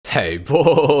Hey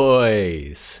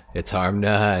boys, it's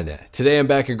MANHUNT. Today I'm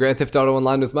back in Grand Theft Auto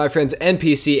Online with my friends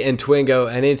NPC and Twingo,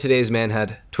 and in today's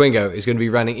Manhunt, Twingo is going to be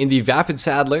running in the Vapid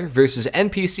Sadler versus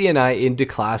NPC and I in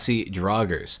Declasse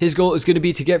Draugurs. His goal is going to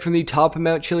be to get from the top of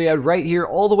Mount Chiliad right here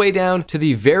all the way down to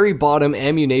the very bottom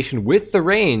ammunition with the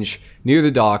range near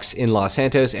the docks in Los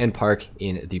Santos and park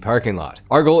in the parking lot.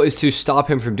 Our goal is to stop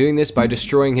him from doing this by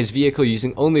destroying his vehicle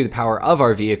using only the power of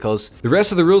our vehicles. The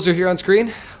rest of the rules are here on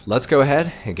screen. Let's go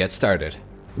ahead and get started.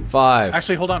 5.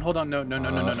 Actually, hold on. No.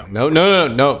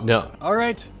 No. All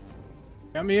right.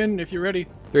 Count me in if you're ready.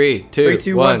 3,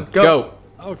 2, 1, go.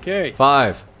 Okay.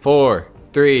 5, 4,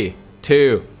 3,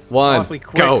 2, 1, Awfully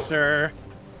quick, go. sir.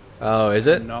 Oh, is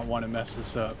it? Do not want to mess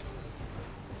this up.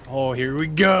 Oh, here we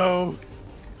go.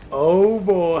 Oh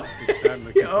boy.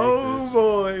 Oh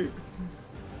boy.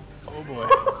 Oh boy.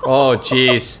 Oh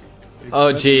jeez.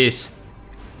 Oh jeez.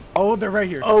 Oh, they're right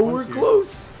here. Oh, One's we're here.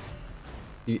 close.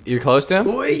 You're close to him?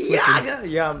 Boy,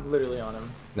 yeah, I'm literally on him.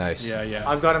 Nice. Yeah.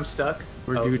 I've got him stuck.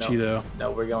 We're Oh, Gucci no. though.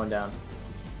 No, we're going down.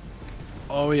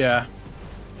 Oh yeah.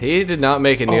 He did not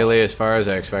make it nearly as far as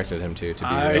I expected him to be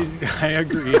real. I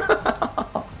agree.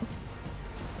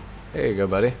 There you go,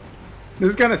 buddy. This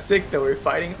is kind of sick though. We're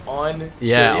fighting on.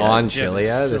 Yeah, Chiliad. on Yeah,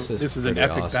 Chiliad. this is an pretty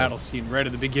epic awesome. battle scene right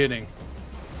at the beginning.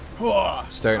 Oh,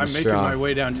 Starting I'm strong. making my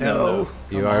way downtown. No. Though.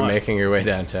 You Come are on. making your way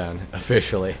downtown,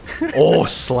 officially. Oh,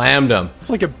 slammed him. It's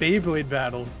like a Beyblade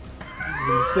battle.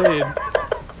 This is insane.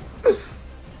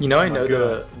 You know, I my know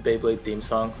God. the Beyblade theme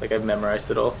song. Like I've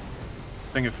memorized it all.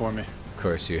 Sing it for me. Of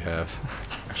course you have.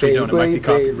 Actually, don't. It might be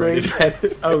copyrighted. That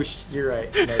is, oh, you're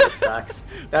right. No, that's facts.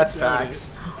 That's Yeah, it facts.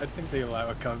 is. I think they allow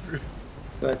a cover.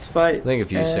 Let's fight. I think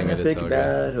if you sing it, it's all good.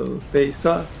 Battle, face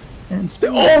off, and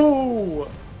spin. Oh!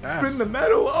 Fast. Spin the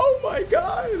metal. Oh my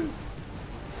god.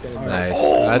 Nice.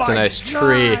 Oh That's a my nice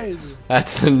tree. God.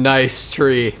 That's a nice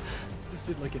tree. This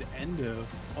did like an endo.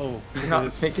 Oh, He's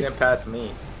not making it past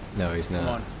me. No, he's Come not.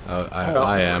 on. Oh,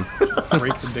 I am.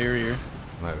 break the barrier.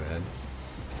 My bad.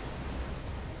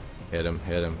 Hit him.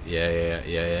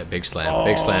 Yeah. Big slam,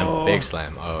 big slam, big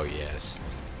slam. Oh, yes.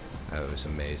 That was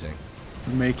amazing.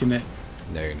 We're making it.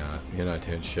 No, you're not. You're not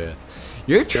doing shit.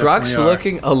 Your truck's Definitely are.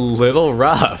 looking a little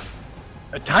rough.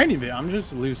 A tiny bit. I'm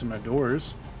just losing my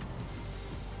doors.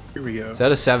 Here we go. Is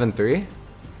that a 7.3?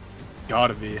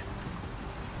 Gotta be.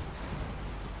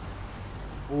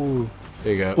 Ooh.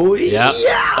 There you go. Oh, Yep.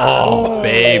 yeah! Oh,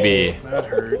 baby. That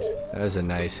hurt. That was a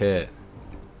nice hit.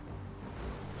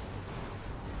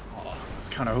 Oh, I was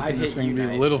kind of I'd hoping this hit thing you would be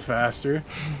nice. a little faster.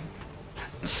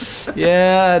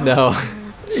 Yeah, no.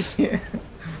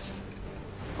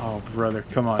 Oh, brother.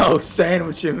 Come on. Oh,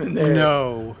 sandwich him in there.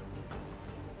 No.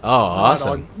 Oh,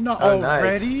 awesome. Not Oh, nice.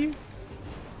 already?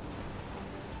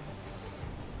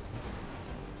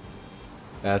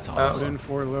 That's Put awesome. in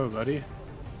 4 low, buddy.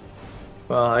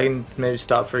 Well, I can maybe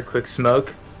stop for a quick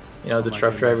smoke. You know, as a Oh my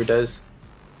truck driver goodness. does.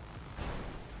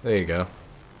 There you go.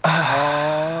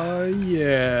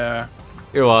 Yeah.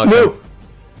 You're welcome. No!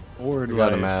 Forward You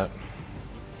got him life. out.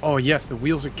 Oh, yes. The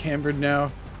wheels are cambered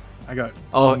now. I got.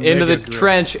 Oh, into the mega grip.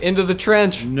 trench. Into the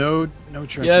trench. No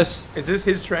trench. Yes. Is this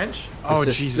his trench? Oh, This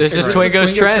is- Jesus. this is Christ.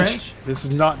 Twingo's the trench. This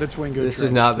is not the Twingo This trench.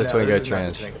 is not the No, Twingo this is not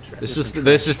the trench. Twingo trench.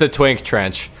 This is the Twink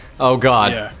trench. Oh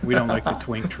God. Yeah, we don't like the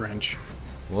Twink trench.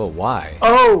 Well, why?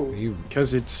 Oh! You,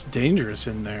 Because it's dangerous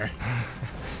in there.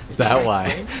 is that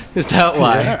why? Is that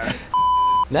why? Yeah.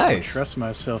 Nice. Trust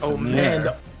myself Oh, in man.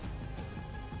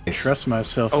 there. Trust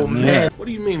myself Oh, in man. there. What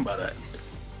do you mean by that?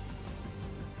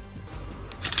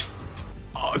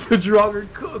 Oh, the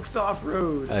Draugur cooks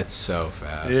off-road. That's so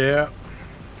fast. Yeah.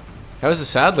 How's the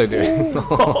Sadler doing?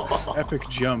 Epic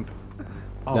jump.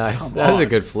 Oh, Nice. come That was a on.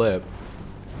 good flip.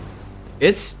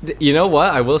 It's, you know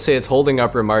what? I will say it's holding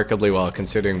up remarkably well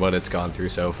considering what it's gone through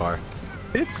so far.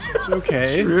 It's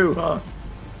okay. True, huh?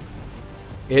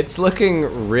 It's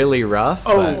looking really rough,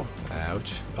 Oh. but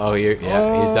ouch. Oh, yeah,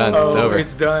 he's done. Oh, It's over.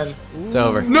 it's done. It's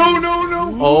over. No!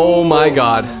 Oh my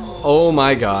God. Oh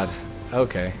my God.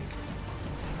 Okay.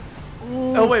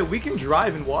 Oh, wait, we can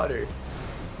drive in water.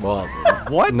 Well,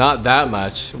 What? not that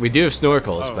much. We do have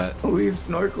snorkels, Oh. but We have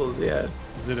snorkels, yeah.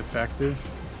 Is it effective?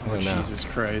 Oh, don't know. Jesus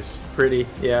Christ. Pretty,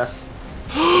 yeah.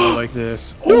 Not like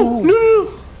this.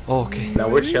 Oh, okay. No,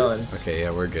 we're chilling. Okay,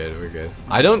 yeah, we're good. We're good.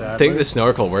 I don't Sadler. think the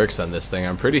snorkel works on this thing.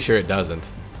 I'm pretty sure it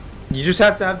doesn't. You just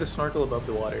have to have the snorkel above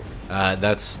the water.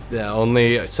 That's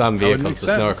only some That would vehicles make the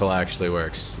sense. snorkel actually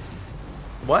works.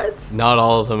 What? Not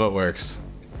all of them it works.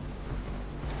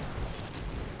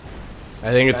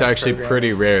 I think it's That's actually programming.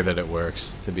 pretty rare that it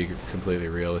works, to be completely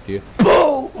real with you.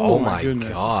 Oh! my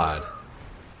goodness. God.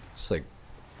 Just like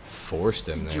forced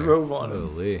him there. Drove on him.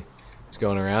 Holy. He's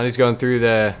going around. He's going through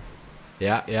the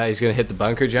Yeah, yeah, he's gonna hit the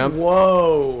bunker jump.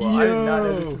 Whoa! I did not know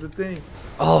Yo. this was a thing.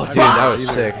 Oh, dude, that was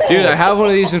sick. Dude, I have one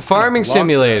of these in Farming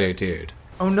Simulator, dude.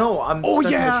 Oh no, I'm Oh stuck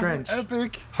in yeah, the trench.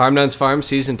 epic. Harmnun's Farm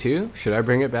Season 2? Should I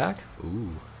bring it back? Ooh.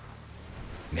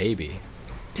 Maybe.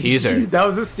 Teaser. Dude, that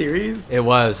was a series? It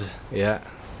was, yeah.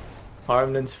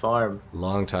 Harmnun's Farm.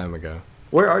 Long time ago.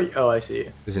 Where are you? Oh, I see.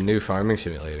 There's a new Farming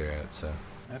Simulator out, so.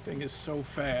 That thing is so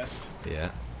fast.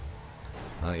 Yeah.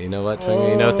 You know what, Twingo?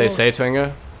 You know what they say, Twingo?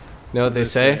 You know what they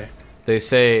say? They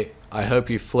say, I hope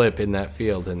you flip in that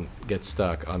field and get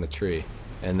stuck on a tree.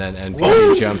 And then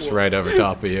NPC jumps right over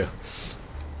top of you.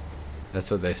 That's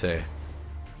what they say.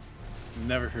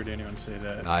 Never heard anyone say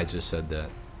that. I just said that.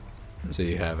 So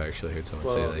you have actually heard someone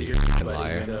say Well, that, you you're fucking right,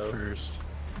 liar. so- First.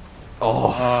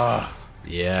 Oh,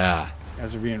 yeah. You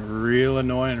guys are being real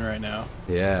annoying right now.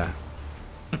 Yeah.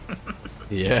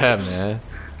 Yeah, man.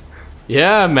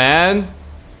 Yeah, man.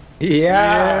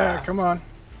 Yeah. Come on.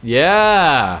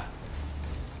 Yeah.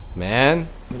 Man.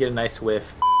 Let me get a nice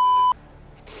whiff. Oh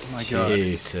my god.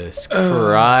 Jesus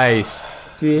Christ.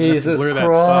 Jesus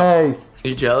Christ. Are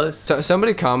you jealous? So,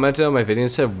 somebody commented on my video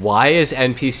and said, why is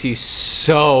NPC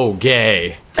so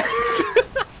gay?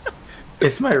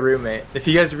 It's my roommate. If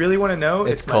you guys really want to know,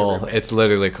 It's my Cole. roommate. It's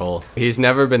literally Cole. He's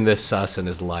never been this sus in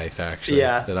his life, actually,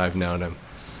 Yeah. that I've known him.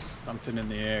 Something in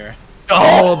the air.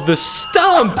 Oh, the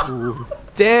stump!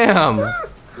 Damn.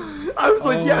 I was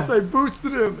like, yes, I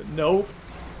boosted him. Nope.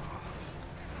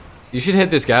 You should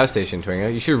hit this gas station,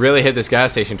 Twingo. You should really hit this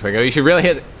gas station, Twingo. You should really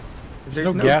hit... There's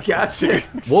no gas gas here.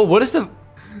 Whoa, what is the...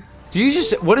 Do you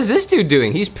just... What is this dude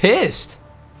doing? He's pissed.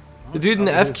 The dude in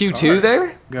the Top of his FQ2 car.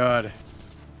 there? God.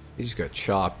 He just got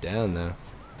chopped down, though.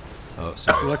 Oh, I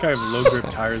sorry. feel like I have low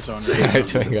grip tires on Sorry, right now.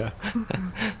 Twingo.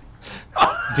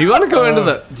 Do you want to go into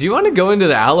the... Do you want to go into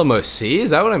the Alamo Sea? Is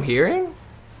that what I'm hearing?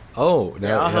 Oh, no.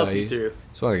 Yeah, I'll help you you through.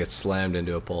 just want to get slammed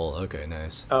into a pole. Okay,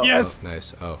 nice. Oh, Yes! Oh,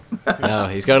 nice. Oh. No,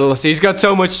 he's got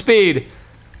so much speed.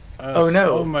 Oh,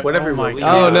 no. So much, Whatever oh my will lead.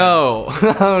 God. Oh no!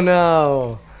 Oh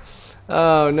no!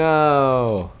 Oh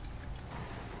no!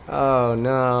 Oh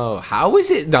no! How is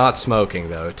it not smoking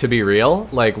though? To be real,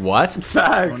 like what?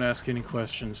 Facts. Don't ask any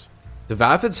questions. The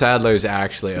Vapid Sadler is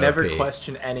actually OP. Never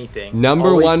question anything. Number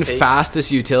Always one take-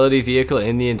 fastest utility vehicle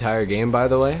in the entire game, by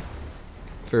the way,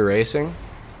 for racing.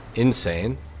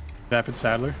 Insane. Vapid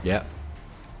Sadler? Yep.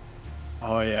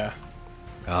 Oh yeah.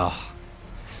 Oh.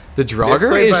 The Draugr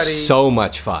way, is buddy. so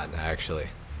much fun, actually.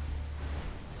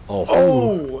 Oh.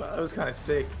 Oh, that was kind of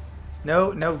sick.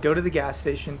 No, no, go to the gas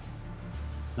station.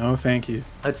 No, thank you.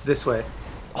 That's this way.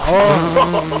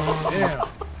 Damn.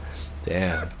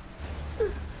 Damn.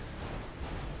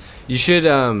 You should,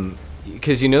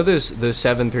 because you know those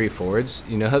 7.3 Fords,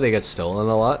 you know how they get stolen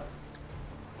a lot?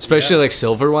 Especially Yeah. like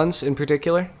silver ones in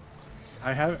particular?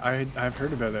 I've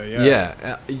heard about that,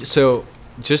 yeah. Yeah. So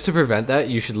just to prevent that,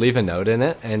 you should leave a note in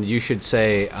it, and you should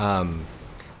say,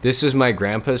 this is my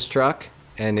grandpa's truck,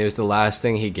 and it was the last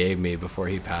thing he gave me before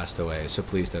he passed away, so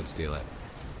please don't steal it.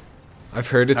 I've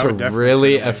heard it's That a would definitely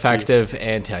really turn on my effective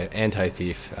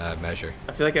anti-thief measure.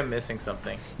 I feel like I'm missing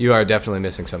something. You are definitely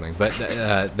missing something, but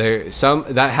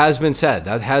that has been said.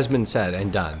 That has been said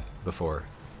and done before.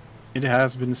 It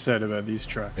has been said about these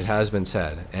trucks. It has been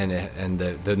said, and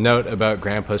the note about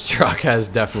Grandpa's truck has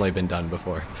definitely been done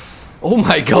before. Oh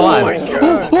my god! Oh my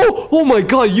God. Oh my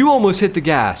god! You almost hit the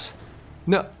gas.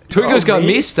 No, Twingo's got me?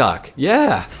 me stuck.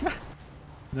 Yeah.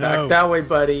 No. Back that way,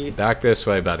 buddy. Back this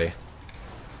way, buddy.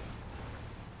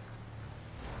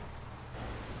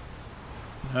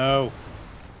 No.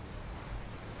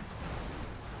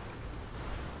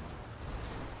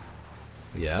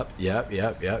 Yep.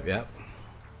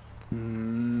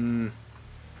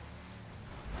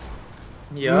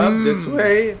 Yup, this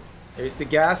way. There's the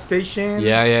gas station.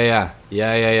 Yeah.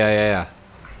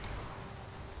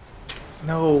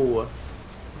 No.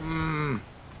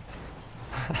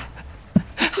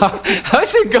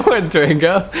 How's it going,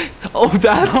 Twingo? Oh,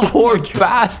 that poor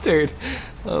bastard.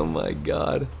 Oh my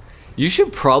god. You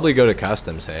should probably go to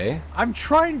customs, hey? I'm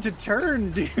trying to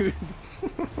turn, dude.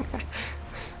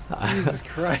 Jesus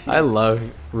Christ. I love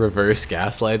reverse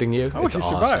gaslighting you. Oh, it's he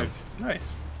awesome. survived.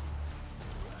 Nice.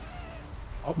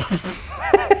 Oh.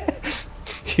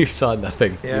 You saw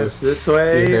nothing. Yes, You, this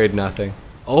way. you heard nothing.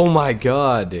 Oh my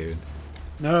god, dude.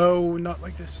 No, not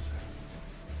like this.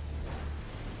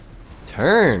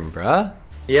 Turn, bruh.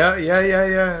 Yeah.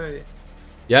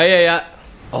 Yeah.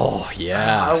 Oh,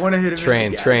 yeah. I want to hit him. Train.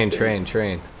 in the gas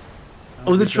station.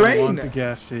 Oh, the I don't want train. the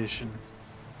gas station.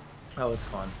 Oh, it's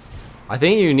fun. I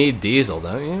think you need diesel,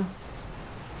 don't you?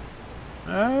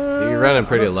 You're running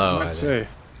pretty low, I I'd think. say.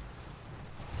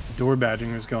 Door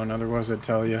badging was going, otherwise I'd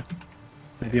tell you.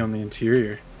 Maybe on the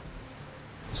interior.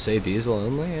 Say diesel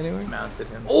only anyway? Mounted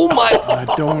him. Oh my!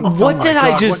 Don't. What oh my did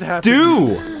I God, just what happened?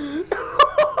 do?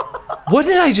 What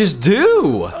did I just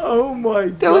do? Oh my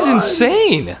god. That was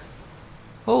insane.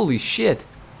 Holy shit.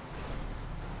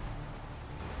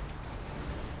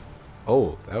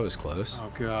 Oh, that was close.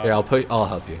 Oh god. Here, I'll help you. I'll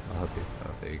help you.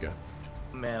 Oh, there you go.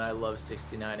 Man, I love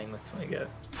 69ing with Twingo.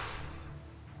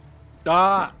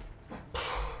 Ah.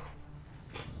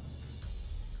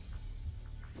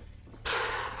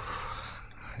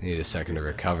 I need a second to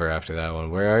recover after that one.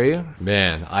 Where are you?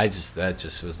 Man, that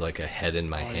just was like a head in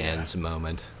my hands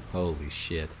moment. Holy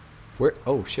shit. Where?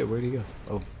 Oh shit, where'd he go?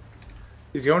 Oh.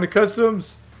 He's going to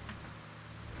customs.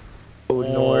 Oh,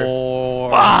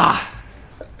 Nord. Ah!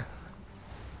 Do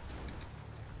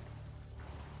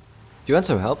you want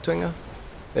some help, Twingo?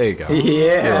 There you go.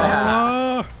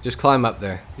 Yeah. Just climb up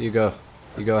there. You go.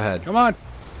 You go ahead. Come on.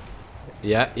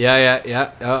 Yeah.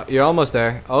 Oh, you're almost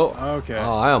there. Oh. Okay.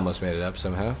 Oh, I almost made it up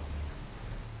somehow.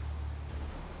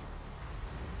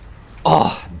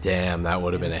 Oh, damn, that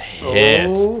would have been a hit.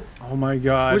 Oh, Oh my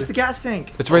god. where's the gas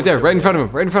tank? It's right there, right in front of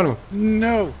him, right in front of him.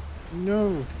 No.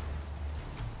 No.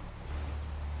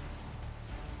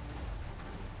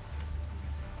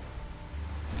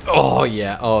 Oh,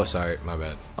 yeah. Oh, sorry, my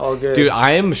bad. All good. Dude,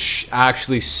 I am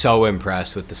actually so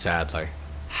impressed with the Sadler.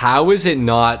 How is it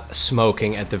not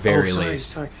smoking at the very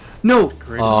least? Sorry. No.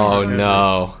 Oh,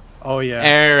 no. Oh yeah.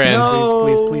 Aaron.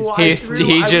 No. Please.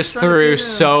 He just threw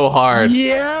so hard.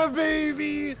 Yeah,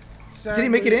 baby. Did he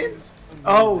make it in?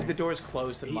 Oh, the door's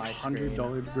closed in my screen.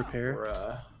 $800 repair.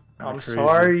 Bruh. Oh, I'm crazy.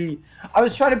 sorry. I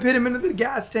was trying to pit him into the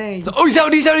gas tank. Oh, he's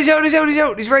out, he's out, he's out, he's out, he's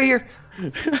out. He's right here.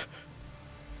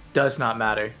 Does not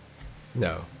matter.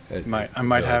 No. I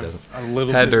might have a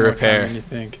little Had bit to more repair. time than you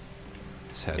think.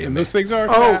 Just had to And make- those things are.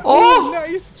 Oh. fat. Oh!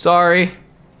 Nice. Sorry.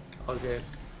 All good.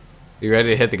 You ready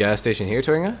to hit the gas station here,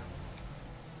 Twingo?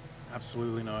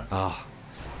 Absolutely not. Oh.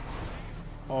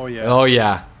 Oh yeah. Oh,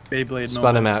 yeah. Beyblade.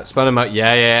 Spun him moment. out. Spun him out.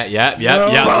 Yeah.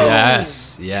 No.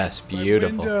 Yes. Yes. My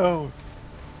Beautiful. window.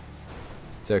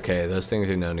 It's okay. Those things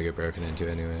are known to get broken into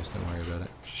anyways. Don't worry about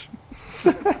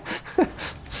it.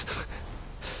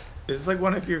 Is this like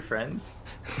one of your friends?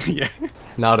 Yeah.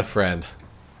 Not a friend.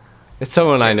 It's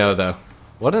someone I know, though.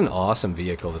 What an awesome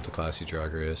vehicle that the Declasse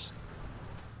Draugurs is.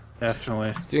 Definitely.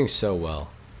 It's doing so well.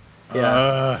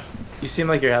 Yeah. You seem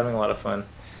like you're having a lot of fun,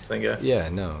 Twingo. Yeah,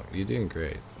 no. You're doing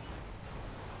great.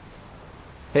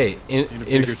 Hey, Need a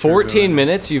in bigger 14 turbo.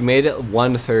 minutes, you've made it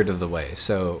 1/3 of the way.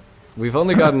 So we've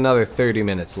only got another 30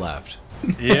 minutes left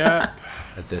Yeah.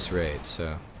 at this rate.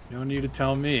 So You don't need to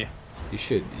tell me.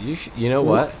 you know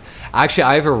what? Actually,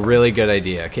 I have a really good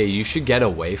idea. Okay, you should get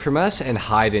away from us and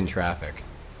hide in traffic.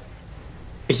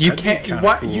 You That'd be can't. kinda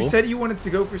What? cool. You said you wanted to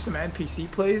go for some NPC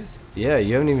plays, Yeah,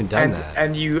 you haven't even done and that.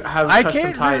 and you have I custom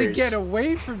can't tires. really get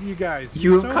away from you guys.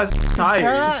 You You're have so custom fucking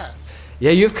tires. fast.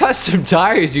 Yeah, you have custom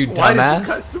tires, you Why dumbass. did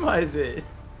you customize it?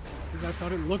 Because I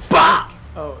thought it looked. Bah!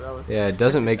 Oh, that was. Yeah, it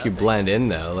doesn't make you nothing. blend in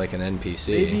though, like an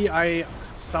NPC. Maybe I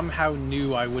somehow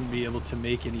knew I wouldn't be able to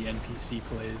make any NPC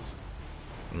plays.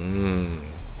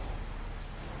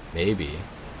 Maybe.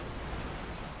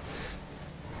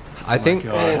 I think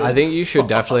God. you should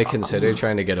definitely consider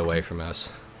trying to get away from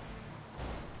us.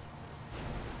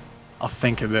 I'll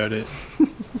think about it.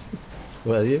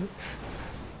 Will you?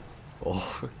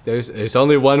 Oh, there's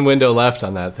only one window left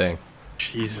on that thing.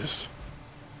 Jesus.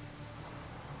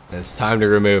 And it's time to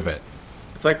remove it.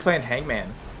 It's like playing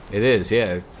Hangman, It is,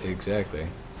 yeah, exactly.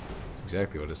 It's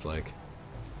exactly what it's like.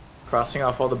 crossing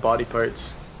off all the body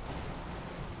parts.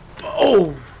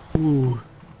 Oh. Ooh.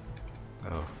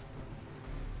 Oh.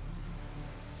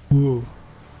 Ooh.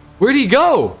 Where'd he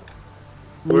go?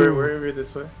 Where are we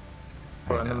this way?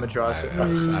 Or on the I Madras.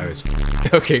 was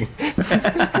joking.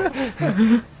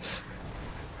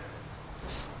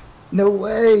 No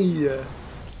way.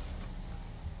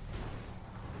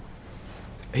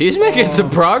 He's making some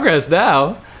progress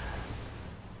now.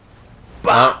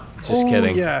 Oh, just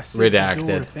kidding. Yeah, save the door,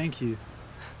 Redacted. Thank you.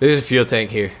 There's a fuel tank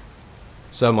here.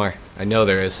 Somewhere. I know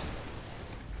there is.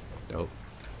 Nope.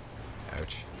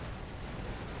 Ouch.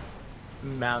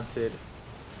 Mounted.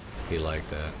 He liked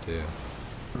that too.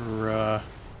 Bruh.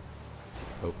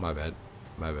 Oh, my bad.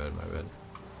 My bad.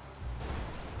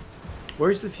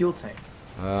 Where's the fuel tank?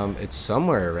 It's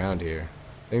somewhere around here.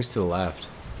 I think it's to the left.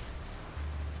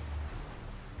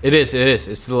 It is.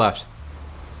 It's to the left.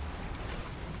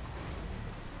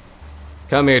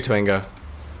 Come here, Twingo.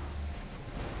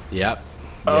 Yep.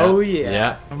 Oh, Yep. yeah.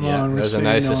 Yeah. Come Yeah. on, That we're was a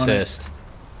nice sitting on it. assist.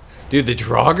 Dude, the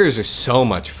Draugurs are so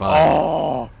much fun.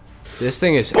 Oh. This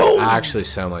thing is actually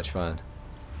so much fun.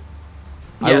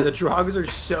 Yeah, the Draugurs are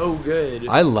so good.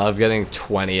 I love getting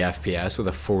 20 FPS with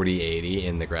a 4080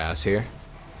 in the grass here.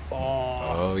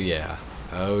 Oh yeah.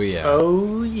 Oh yeah.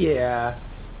 Oh yeah.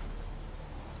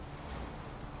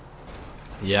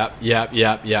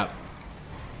 Yep.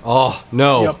 Oh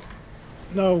no. Yep.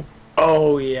 No.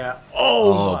 Oh yeah.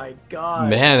 Oh my god.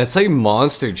 Man, it's like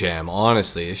Monster Jam,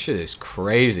 honestly. This shit is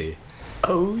crazy.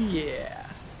 Oh yeah.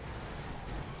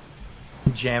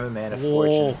 Jamming man of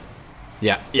fortune.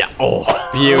 Yeah. Oh,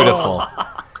 beautiful.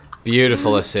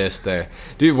 Beautiful assist there.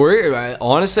 Dude, we're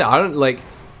honestly, I don't like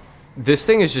this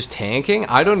thing is just tanking.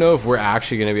 I don't know if we're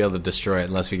actually going to be able to destroy it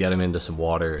unless we get him into some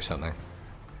water or something.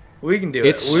 We can do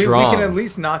It's it. We strong. can at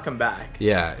least knock him back.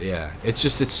 Yeah. It's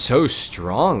just, it's so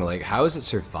strong. Like, how is it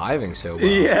surviving so well?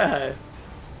 Yeah.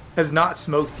 Has not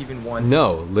smoked even once.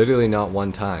 No, literally not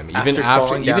one time. Even After after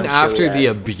falling the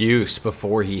down abuse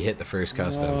before he hit the first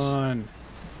customs. One.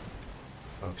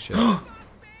 Oh shit.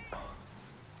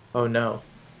 Oh no.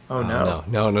 Oh no.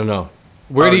 No.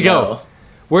 Where'd Oh, he go? no.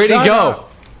 Where'd he Shut go?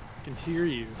 up. I can hear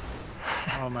you.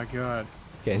 Oh my god.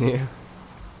 Can you?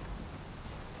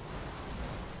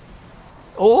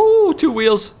 Oh, 2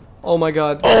 wheels. Oh my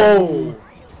god. Oh.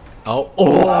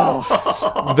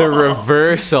 Oh. The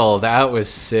reversal. That was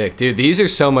sick. Dude, these are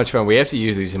so much fun. We have to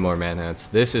use these in more manhunts.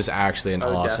 This is actually an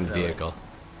awesome definitely. vehicle.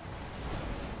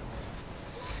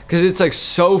 Because it's like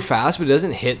so fast, but it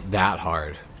doesn't hit that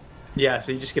hard. Yeah,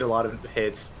 so you just get a lot of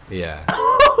hits. Yeah.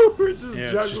 We're just Yeah,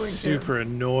 it's juggling just super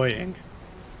annoying.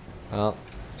 Well,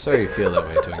 sorry you feel that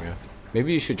way, Twingo.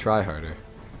 Maybe you should try harder.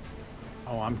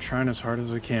 Oh, I'm trying as hard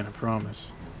as I can, I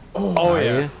promise. Oh Are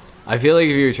yeah. you? I feel like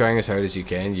if you were trying as hard as you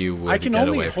can, you would I can get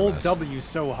only away from hold us. W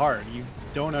so hard. You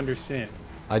don't understand.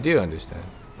 I do understand.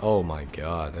 Oh my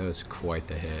god, that was quite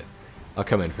the hit. I'll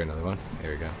come in for another one.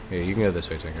 There we go. Here, you can go this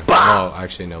way, Twingo. Oh,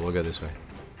 actually, no, we'll go this way.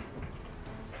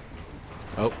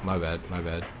 Oh, my bad.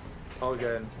 All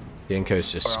good.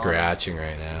 Yinko's just We're on it. scratching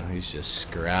right now. He's just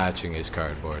scratching his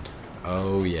cardboard.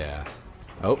 Oh, yeah.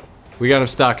 Oh, we got him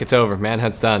stuck. It's over.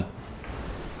 Manhunt's done.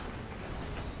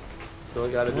 So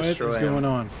we gotta What is destroy him. going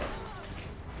on?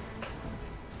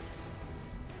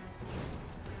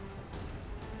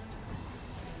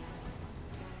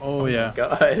 Oh yeah.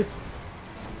 God.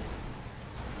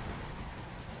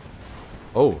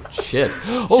 Oh, shit.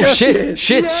 Oh, Yes, shit.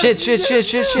 yes,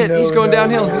 Shit. No, He's going no,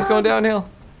 downhill. no. He's going downhill.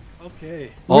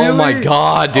 Okay. Oh, my Really?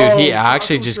 god, dude. He Oh,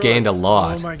 actually Taco just Truck. gained a Oh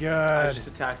lot. my I god. just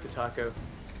attacked the taco.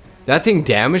 That thing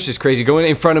damaged is crazy. Going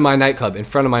in front of my nightclub.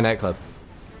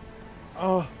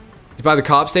 Oh. By the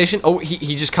cop station. Oh,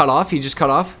 he just cut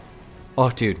off. Oh,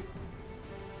 dude.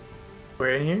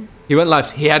 We're in here? He went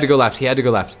left. He had to go left. Yeah,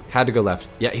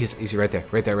 he's right there.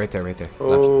 Left.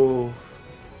 Oh.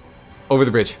 Over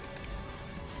the bridge.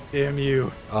 Damn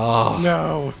you. Oh,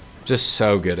 No. just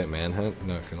so good at manhunt.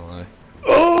 Not gonna lie.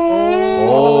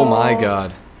 Oh! Oh my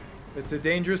god. It's a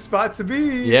dangerous spot to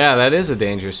be. Yeah, that is a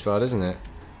dangerous spot, isn't it?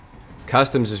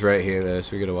 Customs is right here though,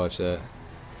 so we gotta watch that.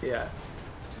 Yeah.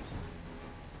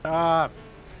 Stop.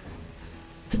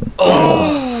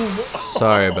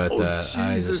 Sorry about that.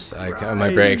 Jesus my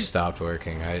Christ. brakes stopped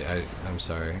working. I'm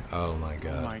sorry. Oh my Oh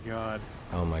god. my god.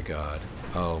 Oh my god.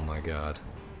 Oh my god.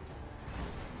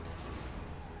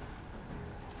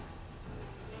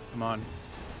 Come on.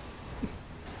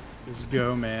 Just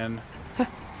go, man. I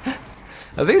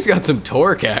think it's got some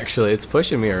torque actually. It's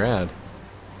pushing me around.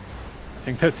 I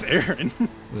think that's Aaron.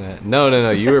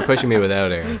 No. You were pushing me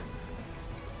without Aaron.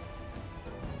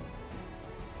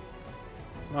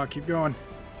 Come on, keep going.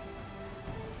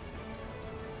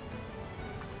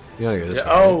 You wanna go this Yeah,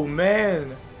 way? oh right?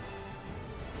 man.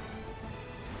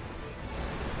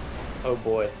 Oh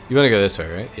boy. You wanna go this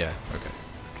way, right? Yeah. Okay.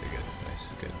 Okay, good. Nice.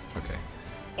 Good. Okay.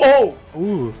 Oh!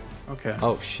 Ooh. Okay.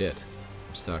 Oh shit.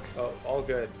 I'm stuck. Oh, all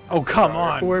good. Oh, come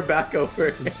on. We're back over.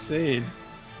 It's insane.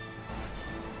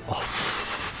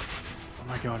 Oh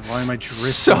my god, why am I drifting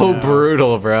So now?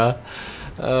 brutal, bruh.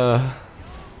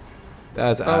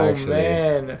 That's Oh actually.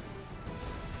 man.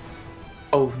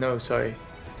 Oh no, sorry.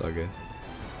 It's all good.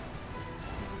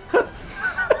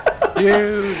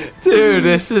 Dude. Dude,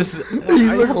 this is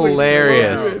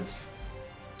hilarious. Like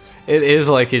It is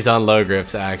like he's on low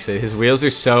grips, actually. His wheels are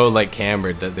so, like,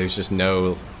 cambered that there's just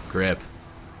no grip.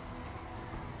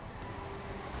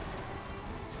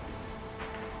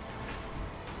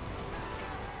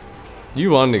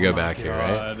 You wanted to go back here,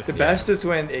 right? God. the best is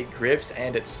when it grips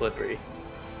and it's slippery.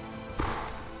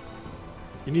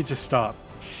 You need to stop.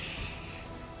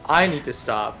 I need to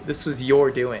stop. This was your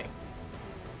doing.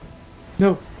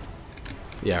 No.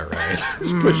 Yeah, right.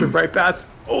 Just push him right past.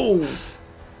 Oh.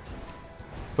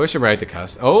 Push him right to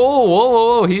custom. Oh,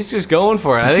 whoa. He's just going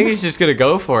for it. I think he's just going to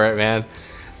go for it, man.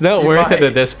 It's not You worth it might.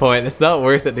 at this point. It's not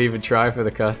worth it to even try for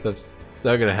the customs. It's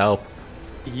not gonna help.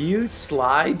 You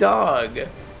sly dog.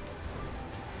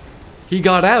 He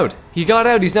got out. He got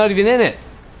out. He's not even in it.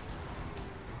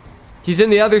 He's in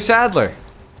the other Sadler.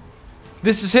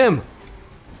 This is him.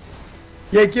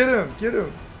 Yeah, get him, get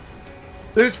him.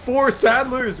 There's 4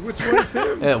 Sadlers. Which one's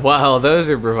him? Wow, those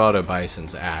are Bravado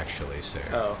Bisons, actually, sir.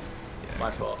 Oh, Yeah,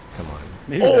 my fault. Come on.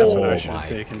 Maybe that's what Oh I should have My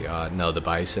taken. God, no, the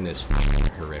Bison is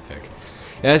horrific.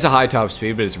 It has a high top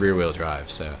speed, but it's rear-wheel drive,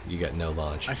 so you got no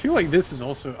launch. I feel like this is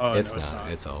also. Oh, It's no, it's not.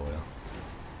 not. It's all-wheel.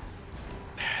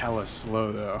 Hella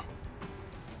slow though.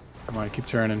 Come on, keep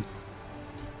turning.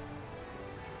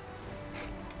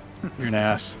 You're an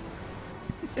ass.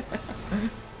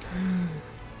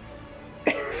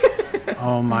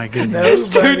 Oh my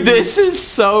goodness. Nobody- Dude, this is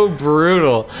so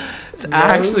brutal. It's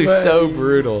actually so Nobody.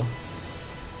 brutal.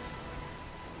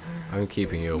 I'm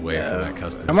keeping you away from that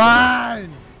custom. Come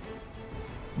on!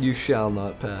 You shall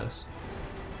not pass.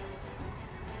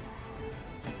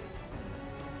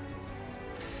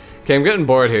 Okay, I'm getting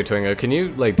bored here, Twingo. Can you,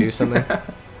 like, do something? Yeah,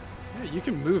 you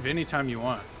can move anytime you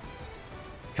want.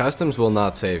 Customs will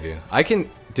not save you. I can...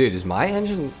 Dude, is my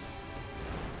engine...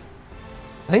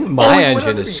 I think my he went engine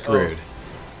under is me. screwed.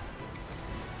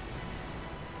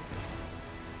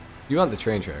 You want the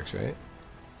train tracks, right?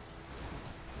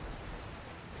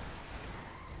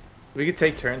 We could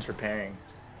take turns repairing.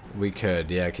 We could,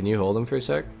 yeah. Can you hold them for a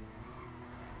sec?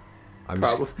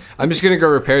 Probably. I'm just gonna go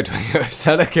repair Twingo. Is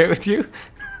that okay with you?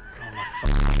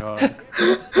 God.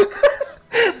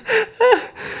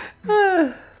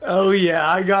 Oh yeah,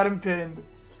 I got him pinned.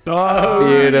 Oh,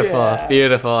 Beautiful, yeah.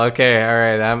 beautiful. Okay, all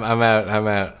right. I'm out. I'm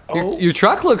out. Oh. Your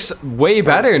truck looks way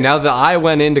better now that I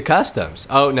went into customs.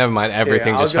 Oh, never mind.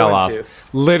 Everything I'll just go fell off. into-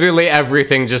 Literally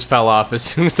everything just fell off as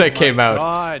soon as I came out.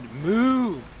 God,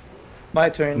 move! My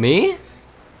turn. Me?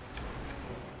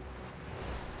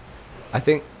 I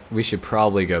think we should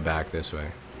probably go back this way.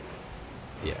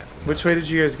 Yeah. no. Which way did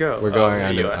you guys go? We're Oh, going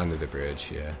there you under are. under the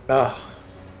bridge. Yeah. Oh.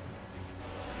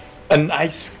 A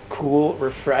nice, cool,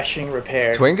 refreshing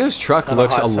repair. Twingo's truck On a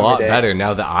looks hot a summer lot day. better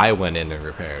now that I went in and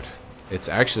repaired. It's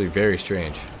actually very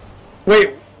strange.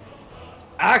 Wait.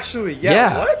 Actually,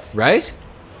 yeah. What? Right?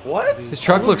 What? His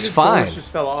truck All of looks his doors fine. just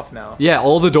fell off now. Yeah,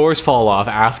 all the doors fall off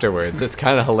afterwards. It's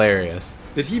kind of hilarious.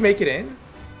 Did he make it in?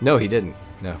 No, he didn't.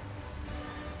 No.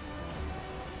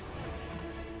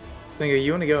 Thingo,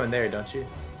 you want to go in there, don't you?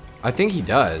 I think he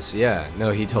does. Yeah.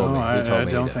 No, he told No, me. He I told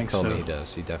me. don't he think told me so. he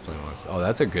does. He definitely wants. Oh,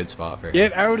 that's a good spot for him.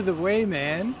 Get out of the way,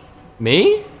 man!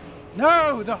 Me?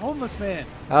 No, the homeless man!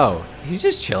 Oh, he's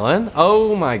just chilling.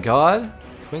 Oh my God,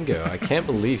 Twingo! I can't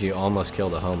believe you almost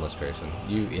killed a homeless person.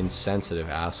 You insensitive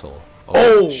asshole.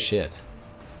 Oh, Oh! shit.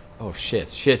 Oh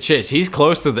shit! Shit! Shit! He's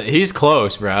close to the. He's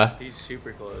close, bruh. He's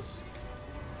super close.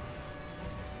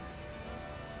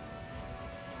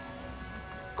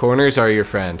 Corners are your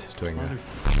friend, Twingo.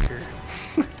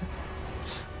 Motherfucker.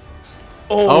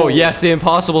 Oh yes, the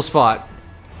impossible spot.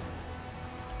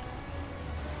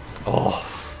 Oh.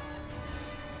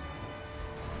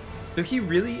 So he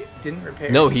really didn't repair?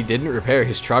 No, he didn't repair.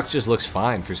 His truck just looks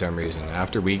fine for some reason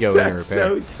after we go in and That's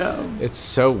repair. so dumb. It's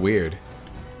so weird.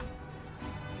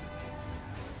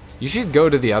 You should go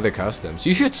to the other customs.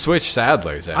 You should switch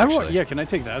Sadlers, I actually. want. Yeah, can I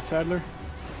take that Sadler?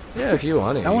 Yeah, if you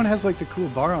want to. That one has like the cool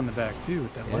bar on the back too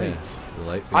with the Yeah, lights. the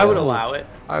light I would yeah. allow it.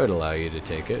 I would allow you to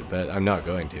take it, but I'm not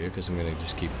going to because I'm going to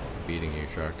just keep beating your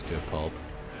truck to a pulp.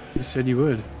 You said you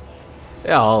would.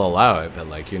 Yeah, I'll allow it, but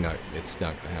like you're not. It's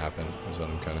not going to happen. Is what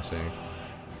I'm kind of saying.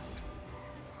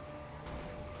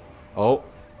 Oh.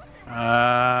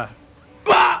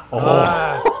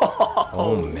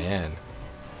 Oh man.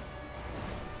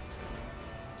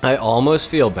 I almost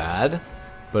feel bad,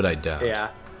 but I don't. Yeah.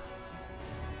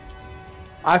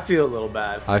 I feel a little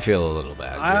bad. I feel a little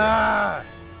bad. I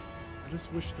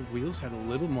just wish the wheels had a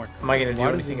little more. Am I gonna do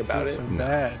Why does anything it about feel it? So No,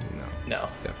 bad. no, No.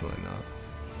 definitely not.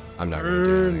 I'm not going to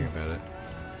do anything about it.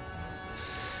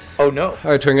 Oh no.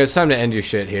 All right, Twingo, it's time to end your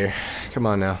shit here. Come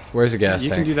on now. Where's the gas You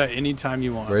tank? can do that anytime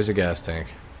you want. Where's the gas tank?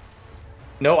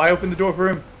 No, I opened the door for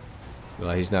him.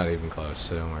 Well, he's not even close,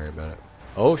 so don't worry about it.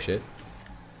 Oh shit.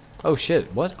 Oh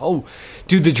shit. What? Oh,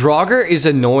 dude, the Draugr is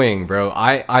annoying, bro.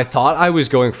 I thought I was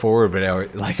going forward, but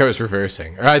I was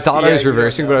reversing. Or I thought I Yeah, was you don't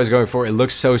reversing, but know. I was going forward. It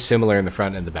looks so similar in the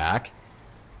front and the back.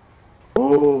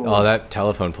 Ooh. Oh, that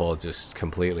telephone pole just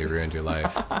completely ruined your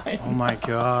life. Oh my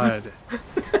god.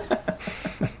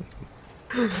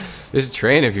 There's a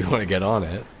train if you want to get on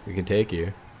it. We can take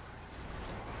you.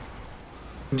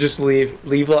 Just leave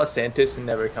Los Santos and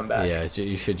never come back. Yeah,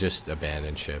 you should just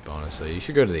abandon ship, honestly. You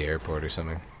should go to the airport or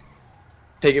something.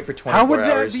 Take it for 24 How would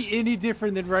hours. that be any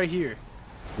different than right here?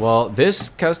 Well, this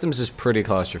customs is pretty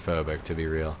claustrophobic, to be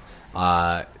real.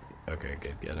 Okay,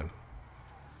 good, get him.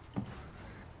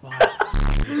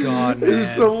 God, man.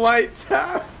 Just a light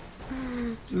tap.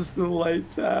 Just a light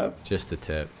tap. Just a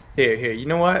tip. Here, you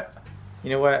know what? You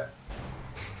know what?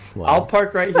 Wow. I'll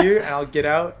park right here and I'll get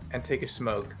out and take a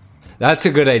smoke. That's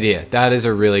a good idea. That is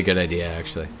a really good idea,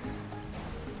 actually.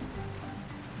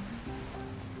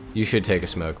 You should take a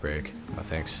smoke break. Oh,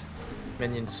 thanks.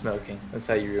 Minion smoking. That's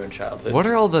how you ruin childhood. What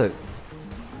are all the...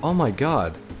 Oh my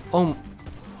god. Oh...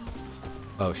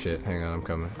 Oh shit, hang on, I'm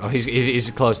coming. Oh,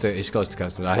 he's close to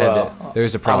customs. I had to...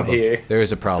 There's a problem. I'm here. There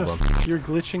is a problem. You're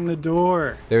glitching the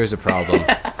door. There is a problem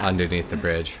underneath the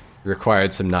bridge.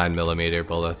 Required some 9mm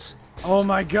bullets. Oh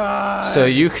my god. So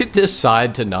you could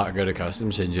decide to not go to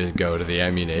customs and just go to the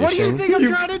ammunition. What do you think I'm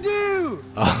trying to do?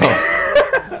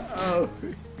 Oh. Oh,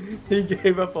 he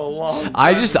gave up a long time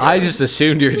I just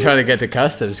assumed you were trying to get to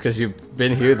customs because you've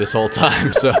been here this whole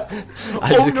time. So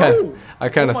I just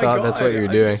kind of thought that's what you were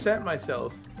doing. I just set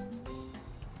myself.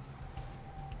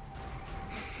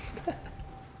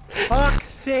 Fuck's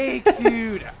sake,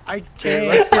 dude. I can't.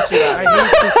 Let's get you out. I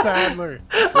hate the Sadler.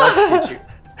 Let's get you.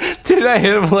 Dude, I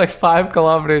hit him like 5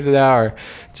 kilometers an hour.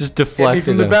 Just Hit me deflected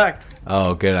from the him. back.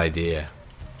 Oh, good idea.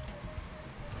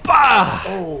 Bah!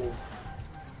 Oh.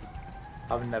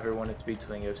 I've never wanted to be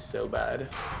Twingo so bad.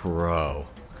 Pro.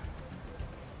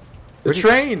 The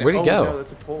train! Where'd he go? No,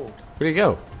 that's a pole. Where'd he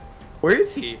go? Where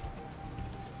is he?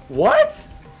 What?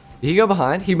 Did he go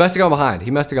behind? He must have gone behind.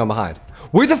 He must have gone behind.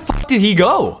 Where the fuck did he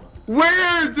go?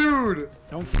 Where, dude?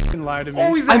 Don't fucking lie to me.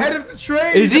 Oh, he's ahead of the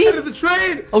train! Is He's he? ahead of the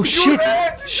train! Oh He's going shit.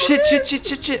 fast, he's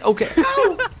going Shit. Okay.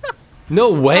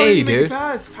 No How did way, he make it dude.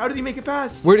 pass? How did he make it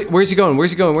pass? Where's he going?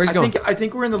 Where's he going? Where's he going? I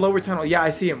think we're in the lower tunnel. Yeah, I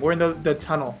see him. We're in the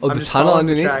tunnel. Oh, I'm the just tunnel following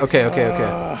the underneath? tracks.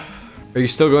 Okay. Are you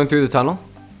still going through the tunnel?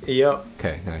 Yep.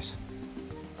 Okay, nice.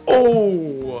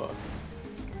 Oh!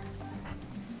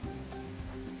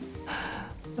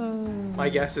 My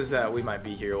guess is that we might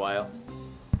be here a while.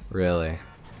 Really?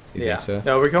 You Yeah. think so?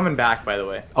 No, we're coming back, by the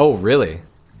way. Oh, really?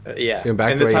 Yeah. Going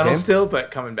back in the the way you tunnel came? still, but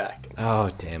coming back.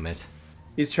 Oh, damn it.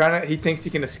 He's trying to. He thinks he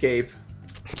can escape.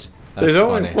 That's There's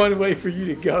only funny. one way for you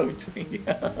to go,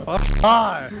 Twingo.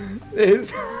 Ah,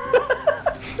 Is.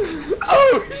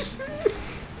 Oh!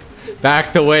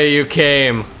 Back the way you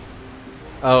came.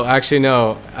 Oh, actually,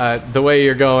 no. The way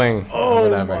you're going. Oh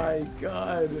Whatever. my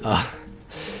god.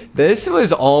 This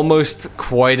was almost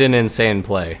quite an insane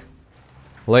play.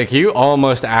 Like, you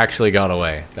almost actually got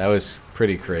away. That was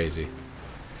pretty crazy.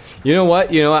 You know what?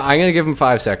 I'm gonna give him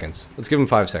 5 seconds. Let's give him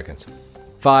 5 seconds.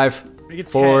 5, make it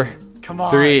 4, 10. Come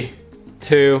on. 3,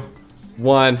 2,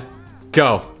 1,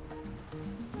 go.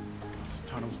 This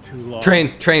tunnel's too long.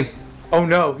 Train. Oh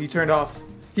no, he turned off.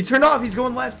 He turned off. He's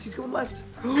going left. He's going left.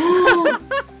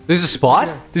 There's a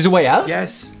spot? There's a way out?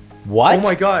 Yes. What? Oh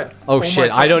my god. Oh, my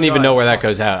shit, I don't fucking even god. know where that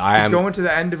goes out. I He's am going to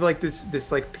the end of like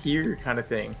this like pier kind of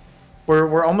thing.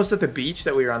 We're almost at the beach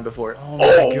that we were on before. Oh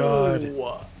my god.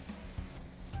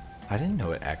 I didn't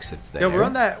know it exits there. Yeah,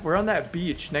 we're on that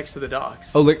beach next to the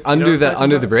docks. Oh, look, You know under what I'm the talking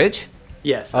under about? the bridge?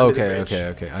 Yes. Under the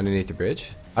Okay. bridge. Underneath the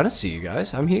bridge? I don't see you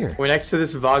guys. I'm here. We're next to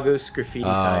this Vagos graffiti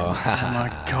Oh, sign. Oh my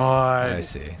god. I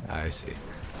see.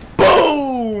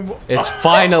 Boom! It's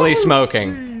finally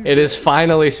smoking. It is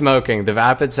finally smoking. The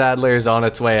Vapid Sadler is on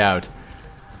its way out.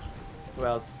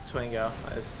 Well, Twingo,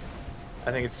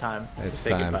 I think it's time It's to say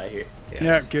time. goodbye here. Yes.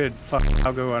 Yeah, good. Fuck,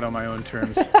 I'll go out on my own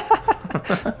terms.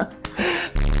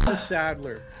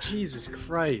 Sadler. Jesus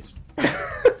Christ.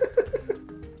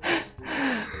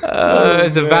 It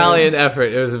was a valiant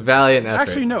effort. It was a valiant effort.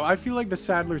 Actually, no. I feel like the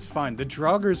Sadler's fine. The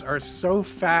Draugurs are so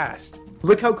fast.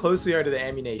 Look how close we are to the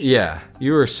ammunition. Yeah,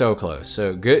 you were so close.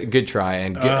 So good try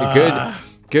and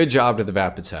good job to the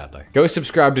Vapid Sadler. Go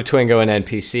subscribe to Twingo and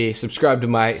NPC. Subscribe to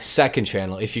my second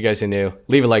channel if you guys are new.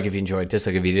 Leave a like if you enjoyed,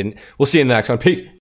 dislike if you didn't. We'll see you in the next one. Peace.